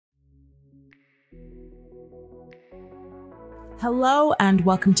Hello and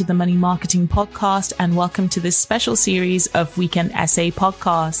welcome to the Money Marketing Podcast, and welcome to this special series of Weekend Essay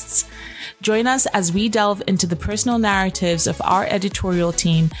podcasts. Join us as we delve into the personal narratives of our editorial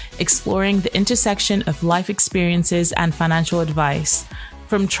team, exploring the intersection of life experiences and financial advice.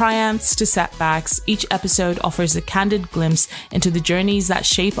 From triumphs to setbacks, each episode offers a candid glimpse into the journeys that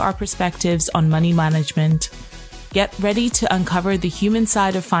shape our perspectives on money management. Get ready to uncover the human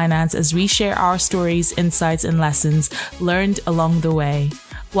side of finance as we share our stories, insights, and lessons learned along the way.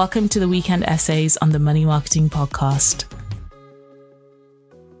 Welcome to the Weekend Essays on the Money Marketing Podcast.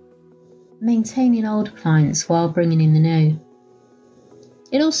 Maintaining old clients while bringing in the new.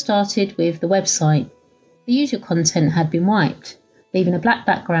 It all started with the website. The usual content had been wiped, leaving a black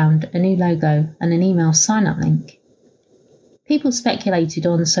background, a new logo, and an email sign-up link. People speculated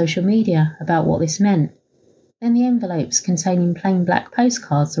on social media about what this meant. Then the envelopes containing plain black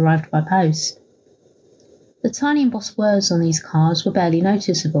postcards arrived by post. The tiny embossed words on these cards were barely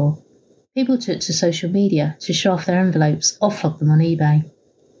noticeable. People took to social media to show off their envelopes or flog them on eBay.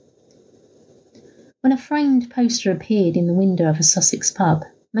 When a framed poster appeared in the window of a Sussex pub,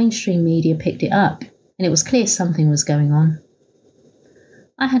 mainstream media picked it up, and it was clear something was going on.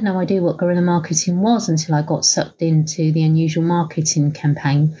 I had no idea what guerrilla marketing was until I got sucked into the unusual marketing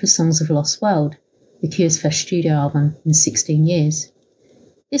campaign for Songs of a Lost World, the Cure's first studio album in 16 years.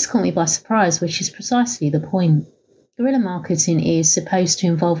 This caught me by surprise, which is precisely the point. Guerrilla marketing is supposed to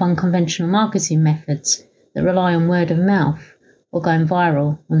involve unconventional marketing methods that rely on word of mouth or going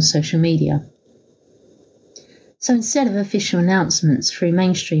viral on social media. So instead of official announcements through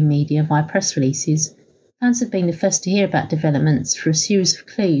mainstream media via press releases, fans have been the first to hear about developments through a series of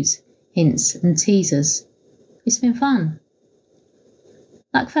clues, hints and teasers. It's been fun.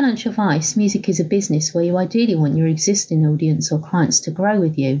 Like financial advice, music is a business where you ideally want your existing audience or clients to grow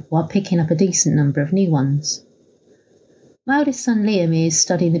with you while picking up a decent number of new ones. My eldest son Liam is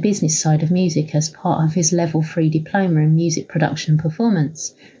studying the business side of music as part of his level 3 diploma in music production and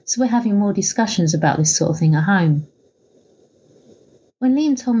performance, so we're having more discussions about this sort of thing at home. When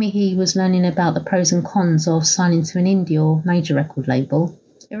Liam told me he was learning about the pros and cons of signing to an indie or major record label,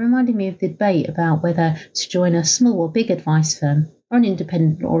 it reminded me of the debate about whether to join a small or big advice firm, or an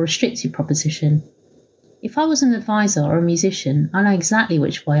independent or restricted proposition. If I was an advisor or a musician, I know exactly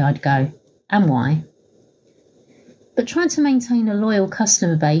which way I'd go, and why. But trying to maintain a loyal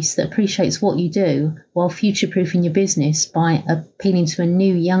customer base that appreciates what you do while future-proofing your business by appealing to a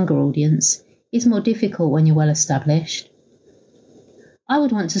new, younger audience is more difficult when you're well established. I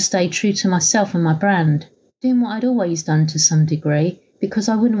would want to stay true to myself and my brand, doing what I'd always done to some degree, because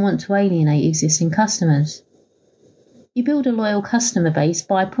I wouldn't want to alienate existing customers. You build a loyal customer base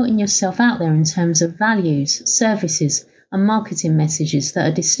by putting yourself out there in terms of values, services, and marketing messages that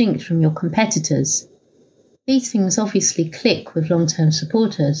are distinct from your competitors. These things obviously click with long-term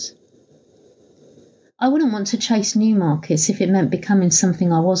supporters. I wouldn't want to chase new markets if it meant becoming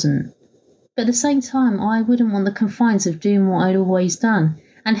something I wasn't. But at the same time, I wouldn't want the confines of doing what I'd always done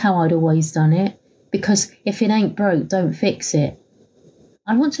and how I'd always done it, because if it ain't broke, don't fix it.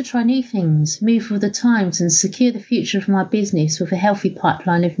 I want to try new things, move with the times and secure the future of my business with a healthy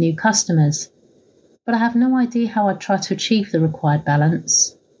pipeline of new customers. But I have no idea how I'd try to achieve the required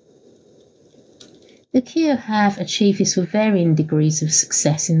balance. The Cure have achieved this with varying degrees of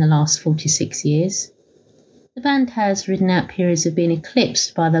success in the last 46 years. The band has ridden out periods of being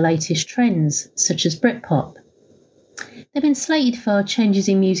eclipsed by the latest trends, such as Britpop. They've been slated for changes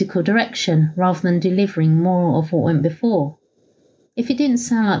in musical direction rather than delivering more of what went before. If it didn't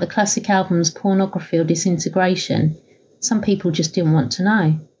sound like the classic album's pornography or disintegration, some people just didn't want to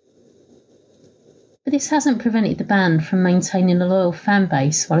know. But this hasn't prevented the band from maintaining a loyal fan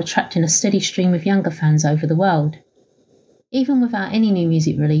base while attracting a steady stream of younger fans over the world. Even without any new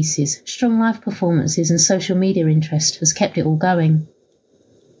music releases, strong live performances and social media interest has kept it all going.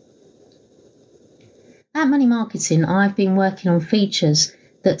 At Money Marketing, I've been working on features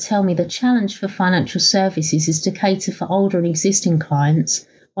that tell me the challenge for financial services is to cater for older and existing clients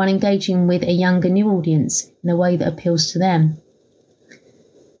while engaging with a younger new audience in a way that appeals to them.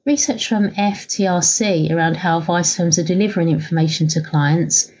 Research from FTRC around how advice firms are delivering information to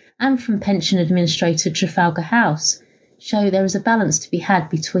clients and from pension administrator Trafalgar House show there is a balance to be had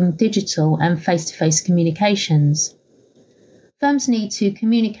between digital and face-to-face communications. Firms need to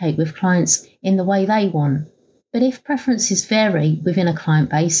communicate with clients in the way they want. But if preferences vary within a client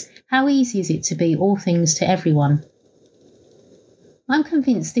base, how easy is it to be all things to everyone? I'm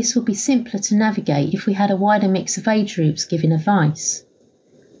convinced this would be simpler to navigate if we had a wider mix of age groups giving advice.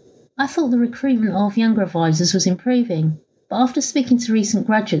 I thought the recruitment of younger advisors was improving, but after speaking to recent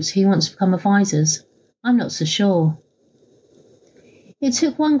graduates who want to become advisors, I'm not so sure. It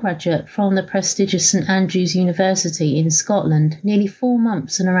took one graduate from the prestigious St Andrews University in Scotland nearly 4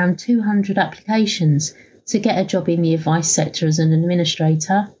 months and around 200 applications to get a job in the advice sector as an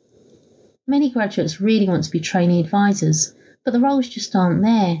administrator. Many graduates really want to be trainee advisors, but the roles just aren't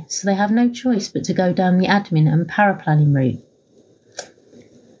there, so they have no choice but to go down the admin and paraplanning route.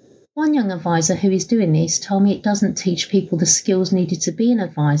 One young advisor who is doing this told me it doesn't teach people the skills needed to be an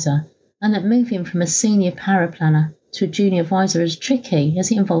advisor, and that moving from a senior paraplanner to a junior advisor is tricky as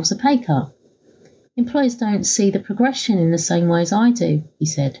it involves a pay cut. Employers don't see the progression in the same way as I do, he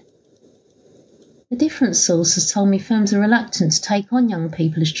said. A different source has told me firms are reluctant to take on young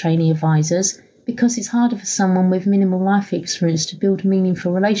people as trainee advisors because it's harder for someone with minimal life experience to build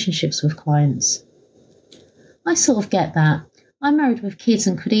meaningful relationships with clients. I sort of get that. I'm married with kids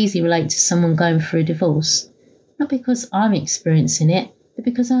and could easily relate to someone going through a divorce, not because I'm experiencing it, but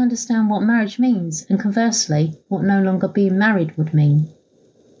because I understand what marriage means and conversely, what no longer being married would mean.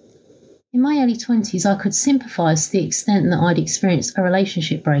 In my early 20s, I could sympathise to the extent that I'd experienced a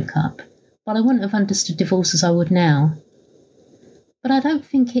relationship breakup, but I wouldn't have understood divorce as I would now. But I don't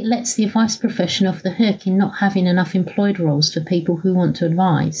think it lets the advice profession off the hook in not having enough employed roles for people who want to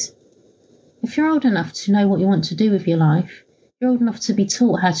advise. If you're old enough to know what you want to do with your life, you're old enough to be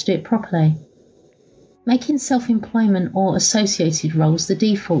taught how to do it properly. Making self-employment or associated roles the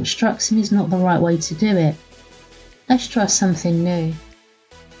default strikes me as not the right way to do it. Let's try something new.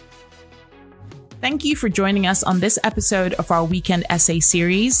 Thank you for joining us on this episode of our weekend essay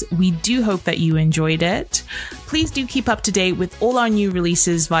series. We do hope that you enjoyed it. Please do keep up to date with all our new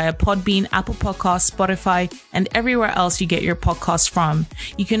releases via Podbean, Apple Podcasts, Spotify, and everywhere else you get your podcasts from.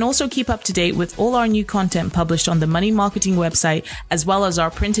 You can also keep up to date with all our new content published on the Money Marketing website, as well as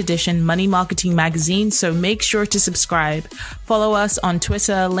our print edition Money Marketing magazine, so make sure to subscribe. Follow us on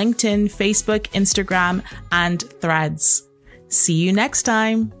Twitter, LinkedIn, Facebook, Instagram, and Threads. See you next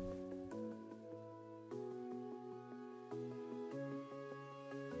time.